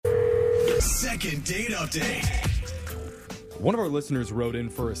Second date update. One of our listeners wrote in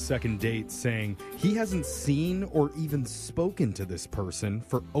for a second date saying he hasn't seen or even spoken to this person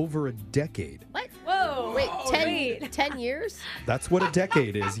for over a decade. What? Whoa. Wait, 10 years? That's what a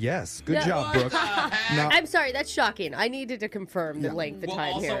decade is, yes. Good job, Brooke. Now, I'm sorry, that's shocking. I needed to confirm the length of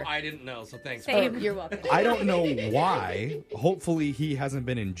time also, here. I didn't know, so thanks. Same. You're welcome. I don't know why. Hopefully he hasn't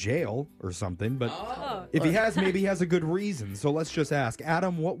been in jail or something, but Oh. if he has, maybe he has a good reason. So let's just ask.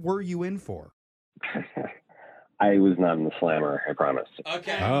 Adam, what were you in for? I was not in the slammer, I promise.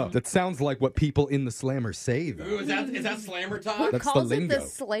 Okay. Oh, that sounds like what people in the slammer say, though. Ooh, is that slammer Who talk? That's the calls it lingo. the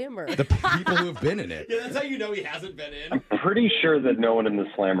slammer? The people who have been in it. Yeah, that's how you know he hasn't been in. I'm pretty sure that no one in the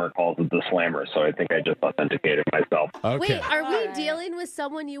slammer calls it the slammer, so I think I just authenticated myself. Okay. Wait, are we Alright. dealing with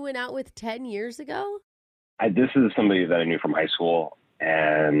someone you went out with 10 years ago? This is somebody that I knew from high school,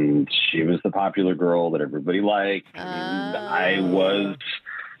 and she was the popular girl that everybody liked. And I was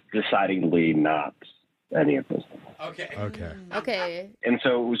decidedly not any of those things. Okay. Okay. Okay. And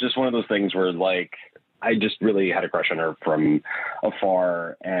so it was just one of those things where, like, I just really had a crush on her from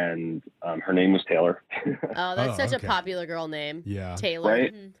afar, and her name was Taylor. Oh, that's Oh, such okay. a popular girl name. Yeah. Taylor.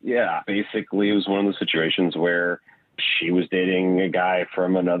 Right? Yeah. Basically, it was one of those situations where she was dating a guy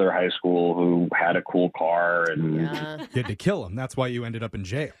from another high school who had a cool car, and Yeah. You had to kill him. That's why you ended up in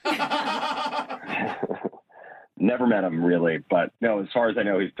jail. never met him really. But no, as far as I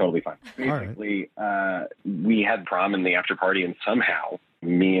know, he's totally fine. right. Basically, we had prom in the after party, and somehow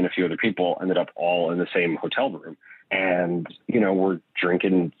me and a few other people ended up all in the same hotel room. And, you know, we're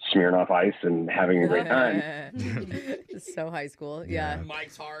drinking Smirnoff Ice and having a great time. So high school. Yeah.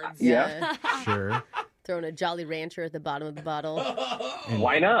 Mike's Hards. Yeah. Sure. Throwing a Jolly Rancher at the bottom of the bottle.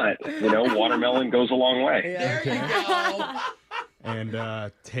 Why not? You know, watermelon goes a long way. Yeah. There you go.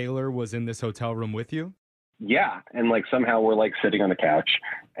 And Taylor was in this hotel room with you? Yeah. And like somehow we're like sitting on the couch,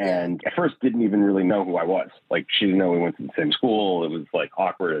 and at first didn't even really know who I was. Like she didn't know we went to the same school. It was like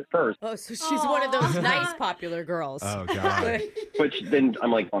awkward at first. Oh, so she's one of those nice popular girls. Oh, God. But then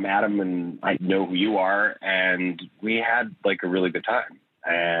I'm like, I'm Adam and I know who you are. And we had like a really good time.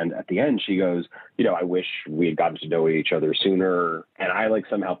 And at the end, she goes, you know, I wish we had gotten to know each other sooner. And I like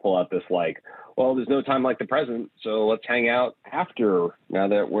somehow pull out this like, well, there's no time like the present, so let's hang out after now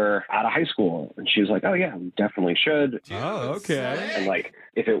that we're out of high school. And she was like, oh, yeah, we definitely should. Oh, okay. And like,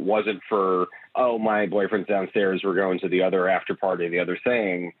 if it wasn't for, oh, my boyfriend's downstairs, we're going to the other after party, the other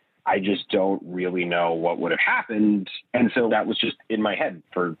thing, I just don't really know what would have happened. And so that was just in my head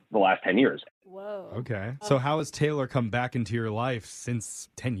for the last 10 years. Whoa. Okay. So how has Taylor come back into your life since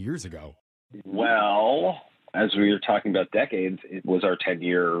 10 years ago? Well, as we were talking about decades, it was our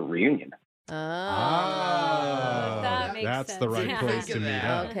 10-year reunion. Oh. That makes That's the sense. right Yeah. place to meet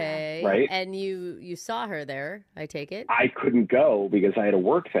up. Okay. Right. And you saw her there, I take it? I couldn't go because I had a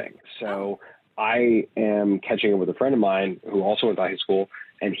work thing. So I am catching up with a friend of mine who also went to high school,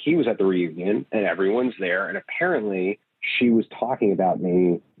 and he was at the reunion, and everyone's there. And apparently she was talking about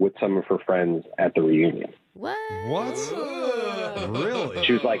me with some of her friends at the reunion. What? What? Really?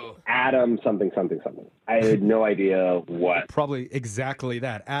 She was like, Adam something, something, something. I had no idea what. Probably exactly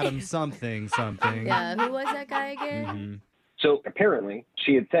that. Adam something. Yeah, who was that guy again? Mhm. So apparently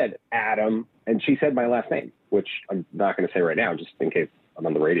she had said Adam, and she said my last name, which I'm not going to say right now, just in case I'm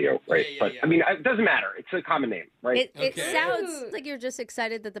on the radio, right? Yeah, But yeah. I mean, it doesn't matter. It's a common name, right? It Okay. sounds like you're just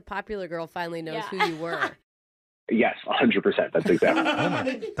excited that the popular girl finally knows Yeah. who you were. Yes, 100%. That's exactly. Oh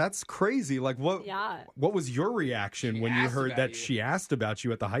my, that's crazy. Like what? Yeah. What was your reaction She when you asked heard about that you. she asked about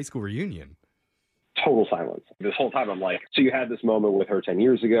you at the high school reunion? Total silence. This whole time I'm like, so you had this moment with her 10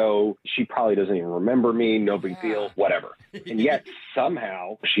 years ago. She probably doesn't even remember me. No big deal, whatever. And yet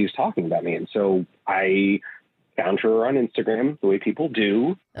somehow she's talking about me. And so I found her on Instagram the way people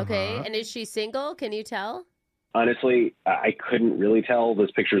do. Okay, Uh-huh. and is she single? Can you tell? Honestly, I couldn't really tell.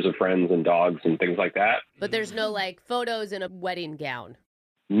 There's pictures of friends and dogs and things like that. But there's no like photos in a wedding gown.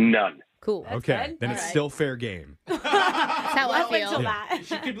 None. Cool. That's Okay, good. then All it's right. still fair game. That's how I Up until feel. that.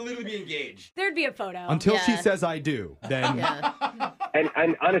 She could literally be engaged. There'd be a photo. Until she Yeah. says I do, then Yeah.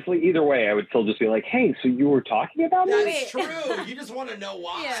 And honestly, either way, I would still just be like, hey, so you were talking about me? That's true. You just want to know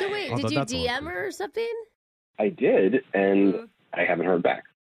why. Yeah. So wait, Although did you that's DM awkward. her or something? I did, and Mhm. I haven't heard back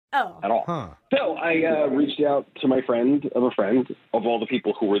Oh. at all. huh? So I reached out to my friend of a friend of all the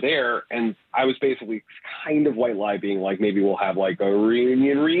people who were there, and I was basically kind of white lie being like, maybe we'll have like a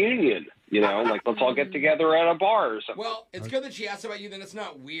reunion, you know, like let's all get together at a bar or something. Well, it's good that she asked about you, then it's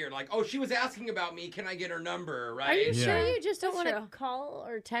not weird. Like, oh, she was asking about me. Can I get her number, right? Are you Yeah. sure you just don't That's want to true. call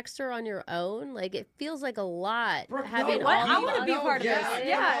or text her on your own? Like it feels like a lot Bro, having no, what? all I the wanna be other- part of yeah, this.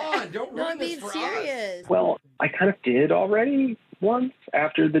 Yeah. Come on, don't No, ruin I'm being this for us. serious. Well, I kind of did already, once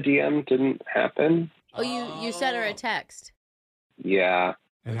after the DM didn't happen. Oh, you sent her a text. Yeah.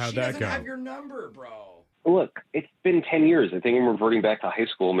 And how'd she that doesn't go? have your number, bro. Look, it's been 10 years. I think I'm reverting back to high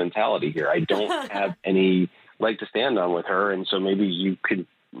school mentality here. I don't have any leg to stand on with her, and so maybe you could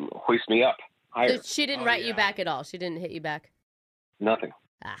hoist me up higher. So she didn't write you back at all. She didn't hit you back. Nothing.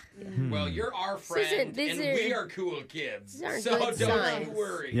 Ah. Well, you're our friend, these and are- we are cool kids. these aren't So good don't signs. you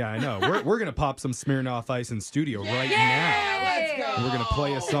worry. Yeah, I know. We're going to pop some Smirnoff Ice in studio right now. Let's go. We're going to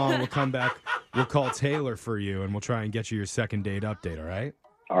play a song. We'll come back. We'll call Taylor for you, and we'll try and get you your second date update, all right?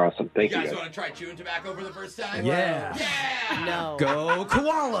 Awesome. Thank You you, guys guys. want to try chewing tobacco for the first time? Yeah. Yeah. No. Go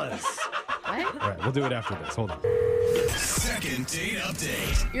koalas! What? All right, we'll do it after this. Hold on. Second date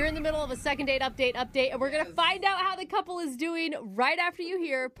update. You're in the middle of a second date update, and we're going to find out how the couple is doing right after you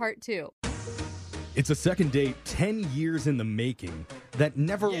hear part 2. It's a second date 10 years in the making that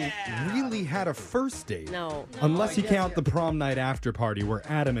never really had a first date. No. Unless you count the prom night after party where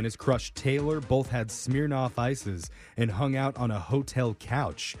Adam and his crush Taylor both had Smirnoff Ices and hung out on a hotel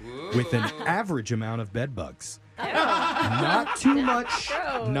couch with an average amount of bed bugs. Not too much,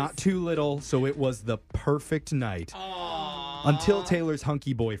 Gross. not too little, so it was the perfect night. Until Taylor's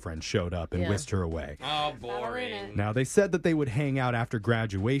hunky boyfriend showed up and Yeah. whisked her away. Oh, boring. Now, they said that they would hang out after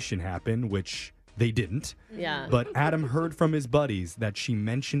graduation happened, which they didn't. Yeah. But Adam heard from his buddies that she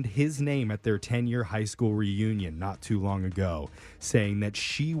mentioned his name at their 10-year high school reunion not too long ago, saying that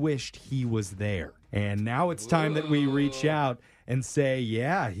she wished he was there. And now it's time that we reach out and say,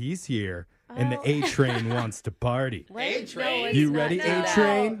 yeah, he's here. And the A Train wants to party. A-Train? it's You not ready, now. A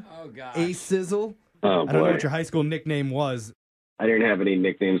Train? Oh, God. A Sizzle? Oh, I don't know boy. what your high school nickname was. I didn't have any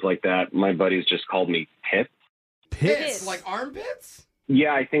nicknames like that. My buddies just called me Pip. Pits? Like armpits?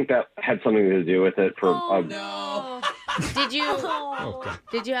 Yeah, I think that had something to do with it. No. Did you Oh, God.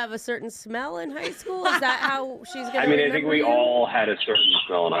 did you have a certain smell in high school? Is that how she's gonna I mean, I think remember we you? all had a certain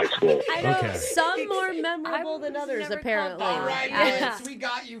smell in high school. I know Okay. some more memorable than others, never called apparently. that. All right, Yeah. Pits, we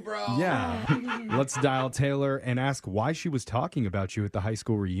got you, bro. Yeah. Let's dial Taylor and ask why she was talking about you at the high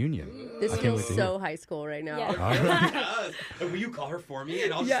school reunion. This I can't feels wait to so high school right now. Yeah. All right. Yes. Will you call her for me,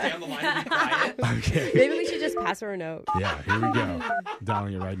 and I'll just stay on the line and be quiet? Okay. Maybe we should just pass her a note. Yeah, here we go.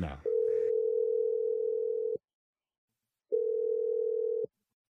 Dialing it right now.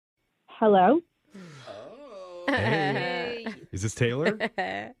 Hello. Oh. Hey. Is this Taylor?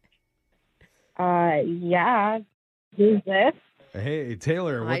 Yeah. Who's this? Hey,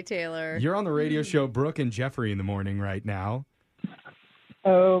 Taylor. Hi, Taylor. You're on the radio show Brooke and Jeffrey in the morning right now.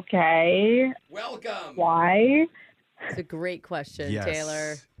 Okay. Welcome. Why? It's a great question, Yes.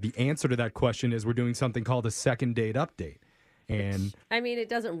 Taylor. The answer to that question is we're doing something called a second date update. And I mean, it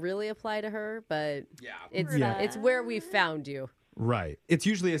doesn't really apply to her, but Yeah. it's where we found you. right. It's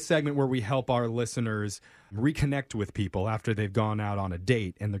usually a segment where we help our listeners reconnect with people after they've gone out on a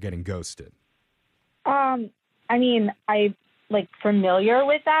date and they're getting ghosted. I mean, I familiar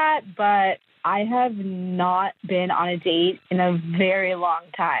with that, but I have not been on a date in a very long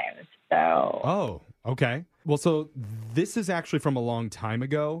time. So, Oh, okay. Well, so this is actually from a long time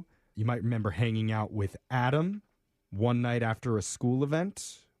ago. You might remember hanging out with Adam one night after a school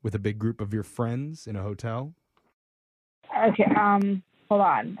event with a big group of your friends in a hotel. okay, hold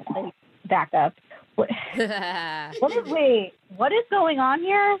on. Back up. What We're what is going on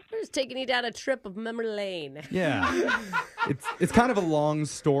here? just taking you down a trip of memory lane. Yeah. it's kind of a long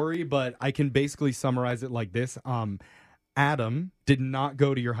story, but I can basically summarize it like this. Adam did not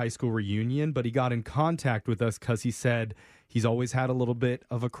go to your high school reunion, but he got in contact with us because he said he's always had a little bit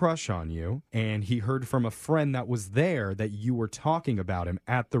of a crush on you. And he heard from a friend that was there that you were talking about him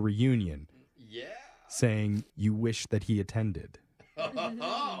at the reunion, Yeah. saying you wish that he attended.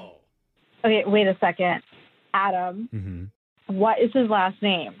 Oh. Okay, wait a second. Adam, Hmm. what is his last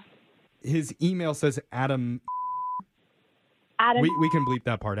name? His email says Adam. Adam, We can bleep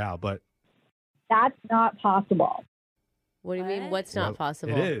that part out, but that's not possible. What do you mean? What? What's not well,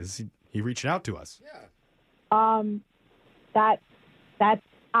 possible? It is. He reached out to us. Yeah. That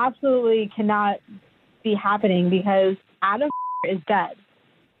absolutely cannot be happening because Adam is dead.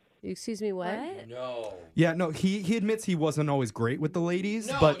 Excuse me, what? No. Yeah, no, he admits he wasn't always great with the ladies,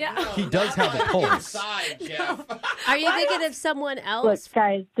 No, but no, he does not have a like pulse. Inside, Jeff. Are you thinking of someone Look, else?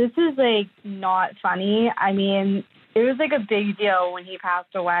 guys, this is not funny. I mean, it was a big deal when he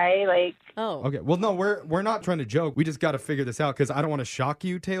passed away. Oh. Okay, well, no, we're not trying to joke. We just got to figure this out because I don't want to shock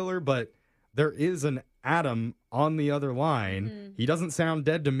you, Taylor, but there is an Adam on the other line. He doesn't sound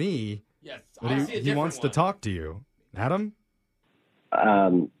dead to me, Yes. but I see a he different wants to one. talk to you. Adam?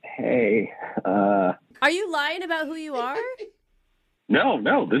 Hey. Are you lying about who you are?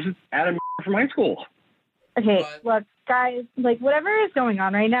 No, this is Adam from high school. Okay, But- look, guys, like, whatever is going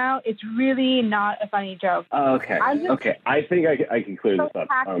on right now, it's really not a funny joke. Okay. I'm just Okay. I think I can clear so this up.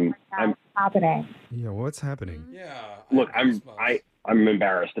 taxing right now. What's happening? Yeah, what's happening? Yeah. Look, I have goosebumps. I'm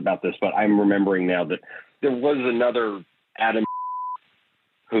embarrassed about this, but I'm remembering now that there was another Adam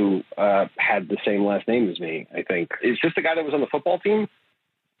who had the same last name as me, I think. Is this the guy that was on the football team?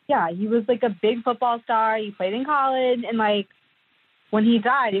 Yeah, he was like a big football star. He played in college, and like when he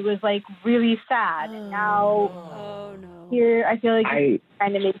died, it was like really sad. And now Oh, no. here, I feel like I he's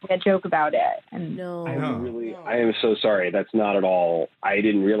kind of making a joke about it. And No. I am so sorry. That's not at all. I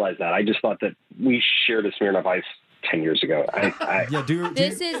didn't realize that. I just thought that we shared a Smirnoff Ice 10 years ago. Yeah,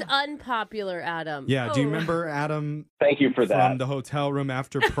 This is unpopular, Adam. do you Oh. remember Adam Thank you for that. from the hotel room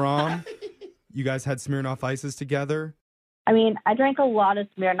after prom? You guys had Smirnoff Ices together? I mean, I drank a lot of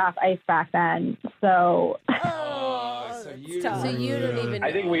Smirnoff Ice back then, so Oh, so you, tough. So you don't even know.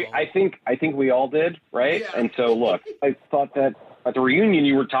 I think we all did, right? Yeah. And so look, I thought that at the reunion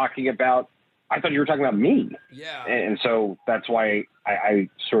you were talking about. I thought you were talking about me, Yeah. and so that's why I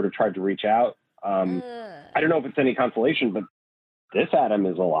sort of tried to reach out. I don't know if it's any consolation, but this Adam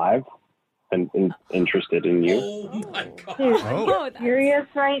is alive and interested in you. Oh my god. dude, Oh. I'm serious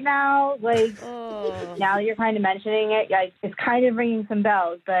right now. Like, Oh. now that you're kind of mentioning it, yeah, it's kind of ringing some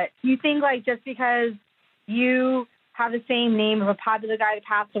bells. But you think, like, just because you have the same name of a popular guy that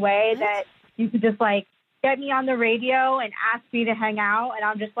passed away, that you could just, like, get me on the radio and ask me to hang out, and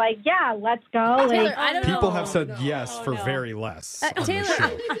I'm just like, yeah, let's go. Taylor, Like, I don't People know. have said no. yes Oh, for no. very less. on this Taylor,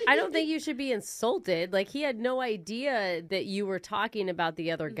 show. I don't think you should be insulted. Like, he had no idea that you were talking about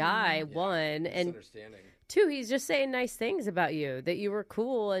the other guy, one. And Misunderstanding. two, he's just saying nice things about you, that you were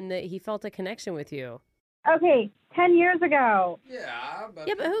cool and that he felt a connection with you. okay, 10 years ago. Yeah, but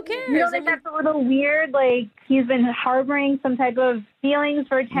Yeah, but who cares? You don't I think mean, that's a little weird? Like, he's been harboring some type of feelings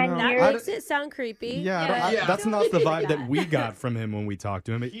for 10 No, that years? makes it sound creepy. Yeah, Yeah. that's not the vibe that we got from him when we talked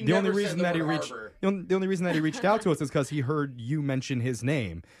to him. He The only never said reason the that he word reached harbor. the only reason that he reached out to us is because he heard you mention his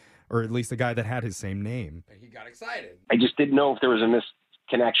name, or at least the guy that had his same name. he got excited. I just didn't know if there was a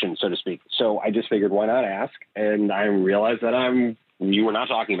misconnection, so to speak. So I just figured, why not ask? And I realized that you were not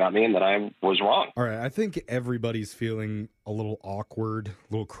talking about me and that I was wrong. All right, I think everybody's feeling a little awkward, a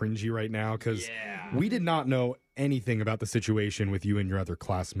little cringy right now because we did not know anything about the situation with you and your other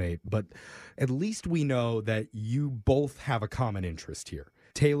classmate, but at least we know that you both have a common interest here.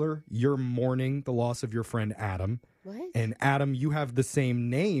 Taylor, you're mourning the loss of your friend Adam, What? and Adam, you have the same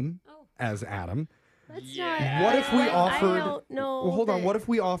name as Adam. That's Yeah. not. What if we offered? I don't know. Well, hold on. that- What if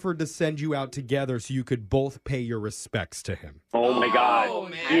we offered to send you out together so you could both pay your respects to him? Oh my God. Oh,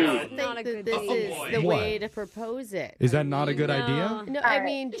 man. Dude. I don't Not a think good that thing. this Oh, is the boy. way to propose it. Is that not a good No. idea? No, All I right.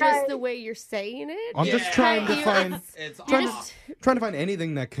 mean, Guys. just the way you're saying it. I'm just trying to You're- find It's You're off. trying to find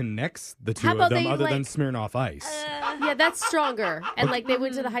anything that connects the two How of about them they, other than like, Smirnoff Ice. Yeah, that's stronger. And like they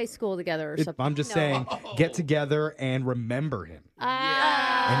went to the high school together or something. I'm just saying, get together and remember him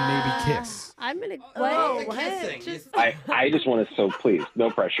and maybe kiss. I'm gonna. Oh, Wait, the kissing. Just- I just want to, so please, no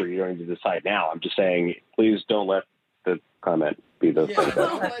pressure. You don't need to decide now. I'm just saying, please don't let the comment be the Yeah,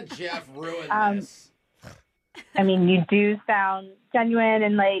 don't let Jeff ruin this. I mean, you do sound genuine,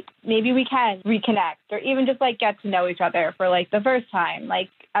 and like maybe we can reconnect or even just like get to know each other for like the first time, like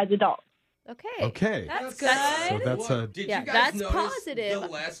as adults. Okay. Okay. That's So good. that's What? a Did Yeah, you guys that's notice positive. the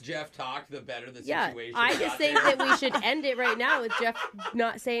less Jeff talked, the better the Yeah, situation I got just think there? that we should end it right now with Jeff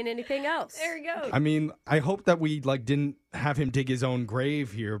not saying anything else. There we go. I mean, I hope that we like didn't have him dig his own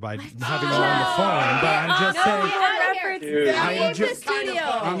grave here by having him on the phone. But I'm just No, saying. we had reference. Dude. I'm Leave the just- studio.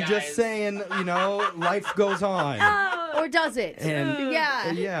 I'm just saying, you know, life goes on. Or does it? And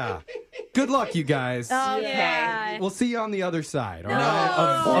yeah. yeah. Good luck, you guys. Okay. Yeah. We'll see you on the other side, all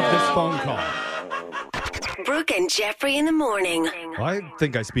right, of this phone call. Brooke and Jeffrey in the morning. Well, I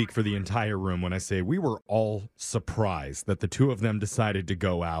think I speak for the entire room when I say we were all surprised that the two of them decided to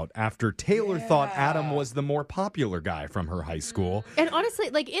go out after Taylor thought Adam was the more popular guy from her high school. And honestly,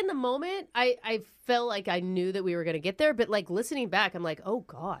 like in the moment, I felt like I knew that we were going to get there, but like listening back, I'm like, oh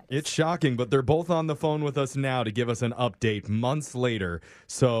God. It's shocking, but they're both on the phone with us now to give us an update months later.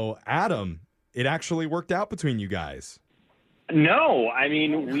 So, Adam, it actually worked out between you guys. No, I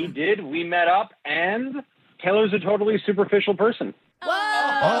mean, we did. We met up, and Taylor's a totally superficial person.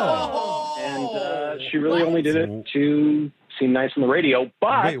 Oh. And she really only did it to seem nice on the radio.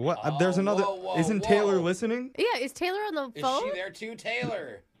 But Wait, what? There's another. whoa, Isn't whoa. Taylor listening? Yeah, is Taylor on the Is phone? she there too,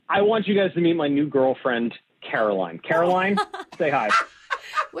 Taylor? I want you guys to meet my new girlfriend, Caroline. Caroline, say hi.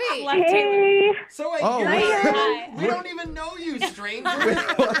 Wait. Hey. So I Oh, hear Hi. we don't even know you, stranger.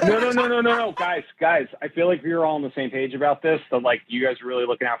 No, guys. I feel like we were all on the same page about this. So like, you guys are really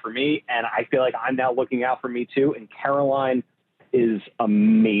looking out for me, and I feel like I'm now looking out for me too. And Caroline is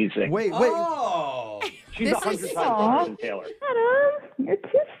amazing. Wait. Oh. She's This 100 is- times better than Taylor. Adam, you're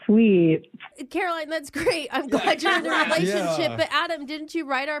too sweet. Caroline, that's great. I'm glad you're in a relationship. Yeah. But Adam, didn't you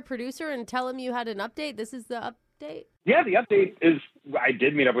write our producer and tell him you had an update? This is the update? Yeah, the update is I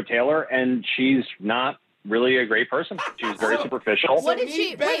did meet up with Taylor, and she's not really a great person. She's very superficial. What So did she-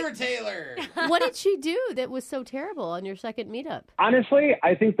 meet better, Taylor? What did she do that was so terrible on your second meetup? Honestly,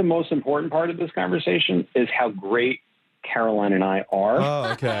 I think the most important part of this conversation is how great Caroline and I are.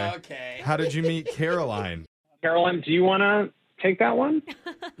 Oh, okay. Okay. How did you meet Caroline? Caroline, do you want to take that one?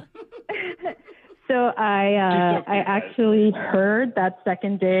 So I She's so cute, guys. actually heard that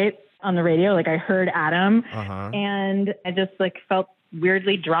second date on the radio. Like I heard Adam, Uh-huh. and I just like felt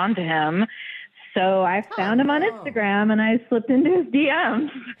weirdly drawn to him. So I found him on Instagram, and I slipped into his DMs.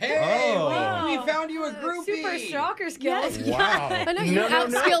 Hey, Oh. we found you a groupie. Super stalker skills. Wow. I know you No.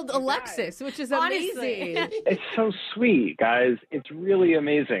 outskilled Alexis, which is Honestly. amazing. It's so sweet, guys. It's really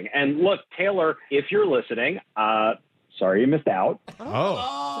amazing. And look, Taylor, if you're listening, sorry you missed out.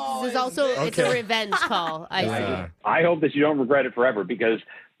 Oh. This is also, it's a revenge call. I Yeah. I hope that you don't regret it forever, because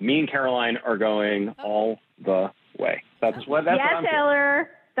me and Caroline are going all the way. That's what I'm feeling. Taylor.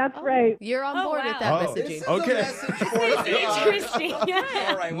 That's right. You're on Oh, board wow. with that Oh. This messaging. is Okay. a message for the Interesting.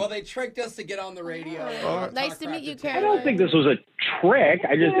 All right. Well, they tricked us to get on the radio. Nice to meet you, I Caroline. don't think this was a trick.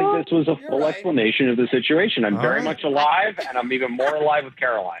 I just think this was a You're full right. explanation of the situation. I'm All very right. much alive, and I'm even more alive with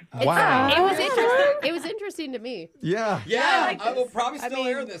Caroline. Wow. It was interesting. It was interesting to me. Yeah. Yeah, like I will this. probably I still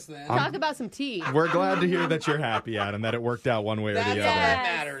mean, air this then. Talk about some tea. We're glad to hear that you're happy, Adam, that it worked out one way or That's the all other. that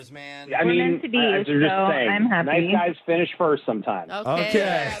matters, man. I We're mean, meant to be, I'm just so saying, I'm happy. nice guys finish first sometimes. Okay.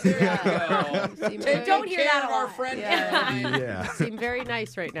 Yeah, there you go. Seem Take Don't good hear care that of a our lot. friend Yeah. Caroline. Yeah. Seem very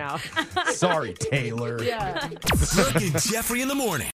nice right now. Sorry, Taylor. Yeah. Brooke and Jeffrey in the morning.